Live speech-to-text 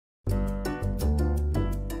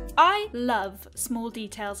I love small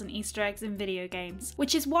details and Easter eggs in video games,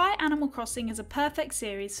 which is why Animal Crossing is a perfect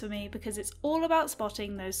series for me because it's all about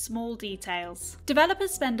spotting those small details.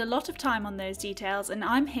 Developers spend a lot of time on those details and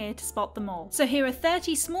I'm here to spot them all. So here are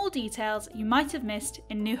 30 small details you might have missed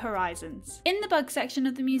in New Horizons. In the bug section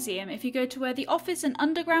of the museum, if you go to where the office and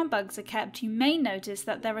underground bugs are kept, you may notice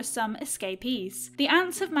that there are some escapees. The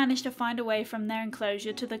ants have managed to find a way from their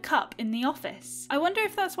enclosure to the cup in the office. I wonder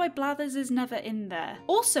if that's why Blathers is never in there.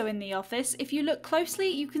 Also in the office, if you look closely,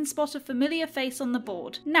 you can spot a familiar face on the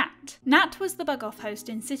board, Nat. Nat was the bug-off host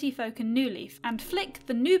in City Folk and New Leaf, and Flick,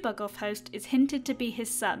 the new bug-off host, is hinted to be his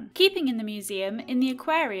son. Keeping in the museum, in the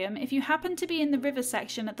aquarium, if you happen to be in the river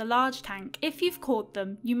section at the large tank, if you've caught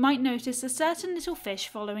them, you might notice a certain little fish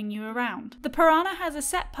following you around. The piranha has a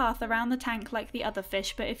set path around the tank like the other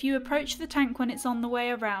fish, but if you approach the tank when it's on the way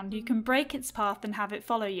around, you can break its path and have it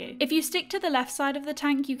follow you. If you stick to the left side of the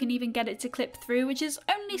tank, you can even get it to clip through, which is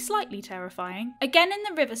only slightly terrifying. Again in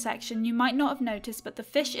the river section, you might not have noticed, but the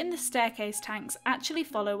fish in the staircase tanks actually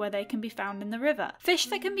follow where they can be found in the river. Fish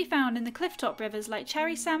that can be found in the clifftop rivers like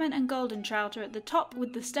cherry salmon and golden trout are at the top,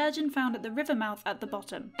 with the sturgeon found at the river mouth at the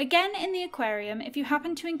bottom. Again in the aquarium, if you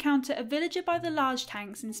happen to encounter a villager by the large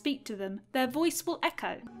tanks and speak to them, their voice will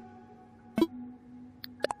echo.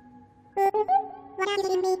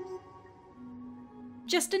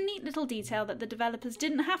 Just a neat little detail that the developers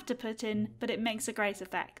didn't have to put in, but it makes a great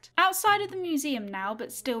effect. Outside of the museum now,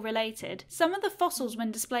 but still related, some of the fossils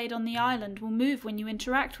when displayed on the island will move when you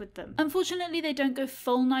interact with them. Unfortunately, they don't go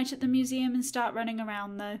full night at the museum and start running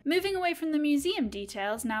around though. Moving away from the museum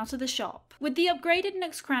details, now to the shop. With the upgraded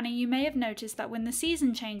Nook's Cranny, you may have noticed that when the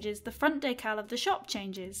season changes, the front decal of the shop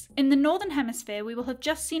changes. In the northern hemisphere, we will have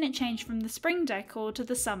just seen it change from the spring decor to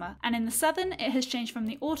the summer, and in the southern, it has changed from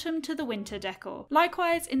the autumn to the winter decor.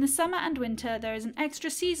 Likewise, in the summer and winter, there is an extra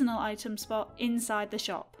seasonal item spot inside the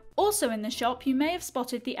shop. Also in the shop, you may have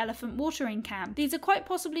spotted the elephant watering can. These are quite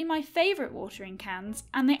possibly my favourite watering cans,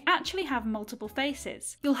 and they actually have multiple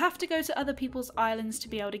faces. You'll have to go to other people's islands to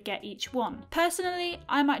be able to get each one. Personally,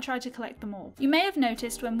 I might try to collect them all. You may have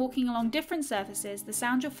noticed when walking along different surfaces, the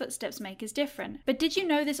sound your footsteps make is different. But did you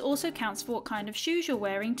know this also counts for what kind of shoes you're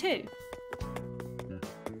wearing too?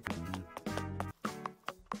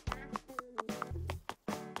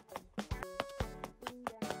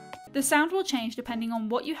 The sound will change depending on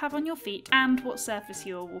what you have on your feet and what surface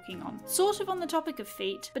you are walking on. Sort of on the topic of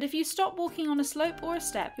feet, but if you stop walking on a slope or a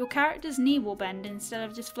step, your character's knee will bend instead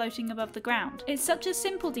of just floating above the ground. It's such a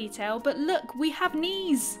simple detail, but look, we have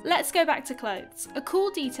knees! Let's go back to clothes. A cool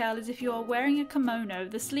detail is if you are wearing a kimono,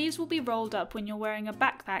 the sleeves will be rolled up when you're wearing a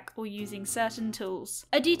backpack or using certain tools.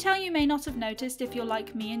 A detail you may not have noticed if you're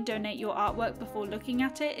like me and donate your artwork before looking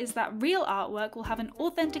at it is that real artwork will have an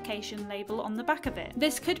authentication label on the back of it.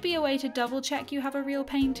 This could be a way to double check you have a real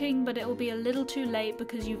painting, but it will be a little too late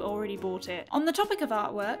because you've already bought it. On the topic of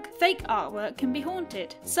artwork, fake artwork can be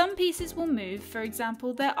haunted. Some pieces will move, for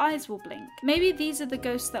example, their eyes will blink. Maybe these are the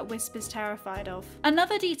ghosts that Wisp is terrified of.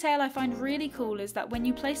 Another detail I find really cool is that when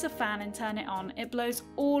you place a fan and turn it on, it blows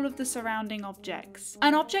all of the surrounding objects.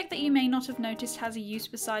 An object that you may not have noticed has a use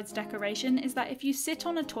besides decoration is that if you sit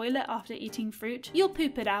on a toilet after eating fruit, you'll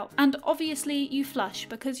poop it out, and obviously you flush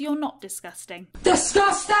because you're not disgusting.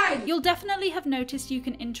 Disgusting! You'll definitely have noticed you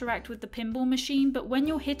can interact with the pinball machine, but when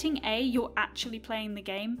you're hitting A, you're actually playing the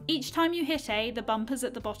game. Each time you hit A, the bumpers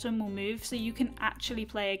at the bottom will move, so you can actually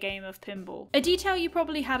play a game of pinball. A detail you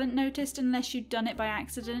probably hadn't noticed unless you'd done it by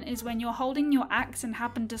accident is when you're holding your axe and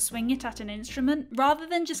happen to swing it at an instrument, rather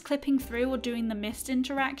than just clipping through or doing the missed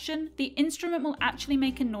interaction, the instrument will actually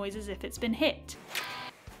make a noise as if it's been hit.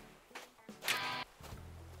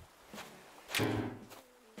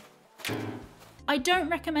 I don't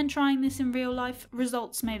recommend trying this in real life,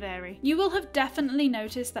 results may vary. You will have definitely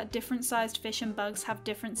noticed that different sized fish and bugs have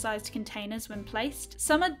different sized containers when placed.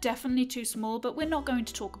 Some are definitely too small, but we're not going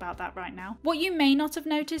to talk about that right now. What you may not have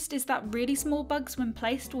noticed is that really small bugs when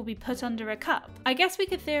placed will be put under a cup. I guess we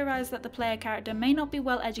could theorise that the player character may not be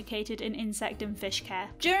well educated in insect and fish care.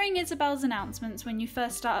 During Isabel's announcements when you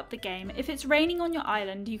first start up the game, if it's raining on your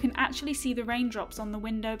island, you can actually see the raindrops on the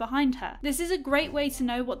window behind her. This is a great way to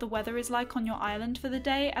know what the weather is like on your island for the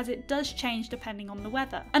day, as it does change depending on the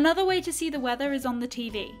weather. Another way to see the weather is on the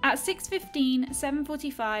TV. At 6:15,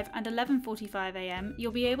 7:45 and 11:45 am,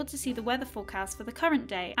 you'll be able to see the weather forecast for the current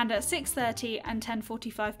day, and at 6:30 and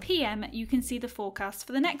 10:45 pm you can see the forecast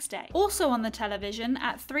for the next day. Also on the television,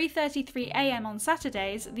 at 3:33 am on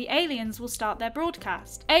Saturdays, the Aliens will start their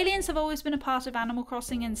broadcast. Aliens have always been a part of Animal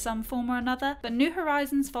Crossing in some form or another, but New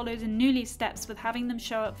Horizons follows in New Leaf's steps with having them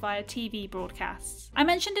show up via TV broadcasts. I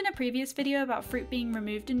mentioned in a previous video about fruit being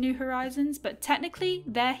removed in New Horizons, but technically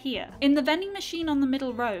they're here. In the vending machine on the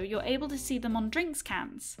middle row, you're able to see them on drinks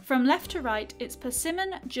cans. From left to right, it's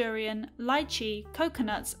persimmon, durian, lychee,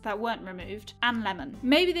 coconuts that weren't removed, and lemon.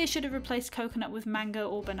 Maybe they should have replaced coconut with mango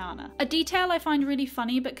or banana. A detail I find really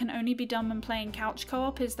funny but can only be done when playing couch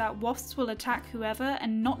co-op is that wasps will attack whoever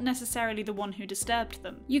and not necessarily the one who disturbed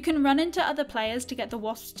them. You can run into other players to get the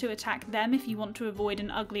wasps to attack them if you want to avoid an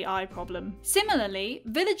ugly eye problem. Similarly,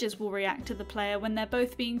 villagers will react to the player when they're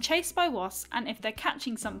both being chased by wasps and if they're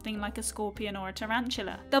catching something like a scorpion or a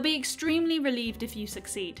tarantula. They'll be extremely relieved if you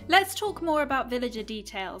succeed. Let's talk more about villager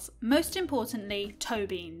details, most importantly, toe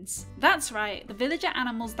beans. That's right, the villager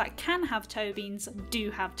animals that can have toe beans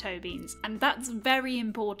do have toe beans, and that's very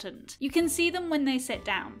important. You can see them when they sit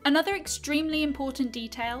down. Another extremely important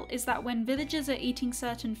detail is that when villagers are eating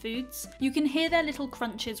certain foods, you can hear their little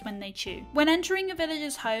crunches when they chew. When entering a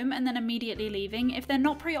villager's home and then immediately leaving, if they're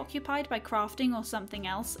not preoccupied by crafting or something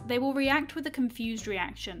else, they will react with a confused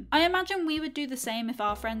reaction. I imagine we would do the same if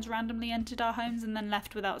our friends randomly entered our homes and then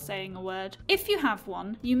left without saying a word. If you have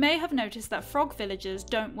one, you may have noticed that frog villagers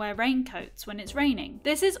don't wear raincoats when it's raining.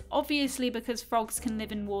 This is obviously because frogs can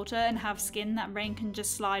live in water and have skin that rain can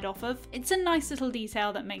just slide off of. It's a nice little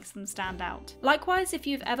detail that makes them stand out. Likewise, if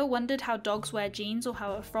you've ever wondered how dogs wear jeans or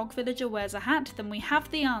how a frog villager wears a hat, then we have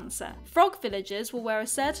the answer. Frog villagers will wear a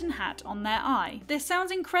certain hat on their eye. This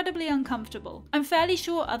sounds incredibly uncomfortable. I'm fairly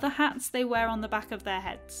sure other hats they wear on the back of their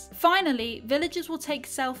heads. Finally, villagers will take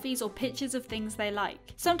selfies or pictures of things they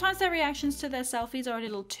like. Sometimes their reactions to their selfies are a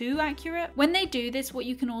little too accurate. When they do this, what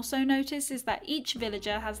you can also notice is that each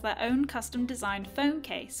villager has their own custom designed phone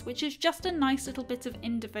case, which is just a nice little bit of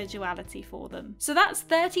individuality for them. So that's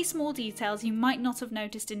 30 small details you might not have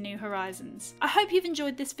noticed in New Horizons. I hope you've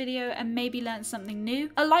enjoyed this video and maybe learned something new.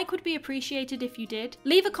 A like would be appreciated if you did.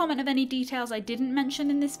 Leave a comment of any details I didn't mention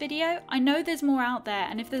in this video. I know there's more out there,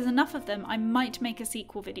 and if there's enough of them, I might make a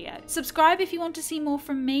sequel video. Subscribe if you want to see more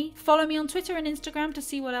from me. Follow me on Twitter and Instagram to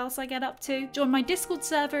see what else I get up to. Join my Discord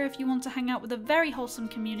server if you want to hang out with a very wholesome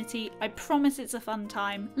community. I promise it's a fun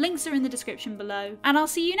time. Links are in the description below, and I'll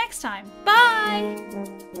see you next time.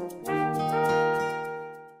 Bye!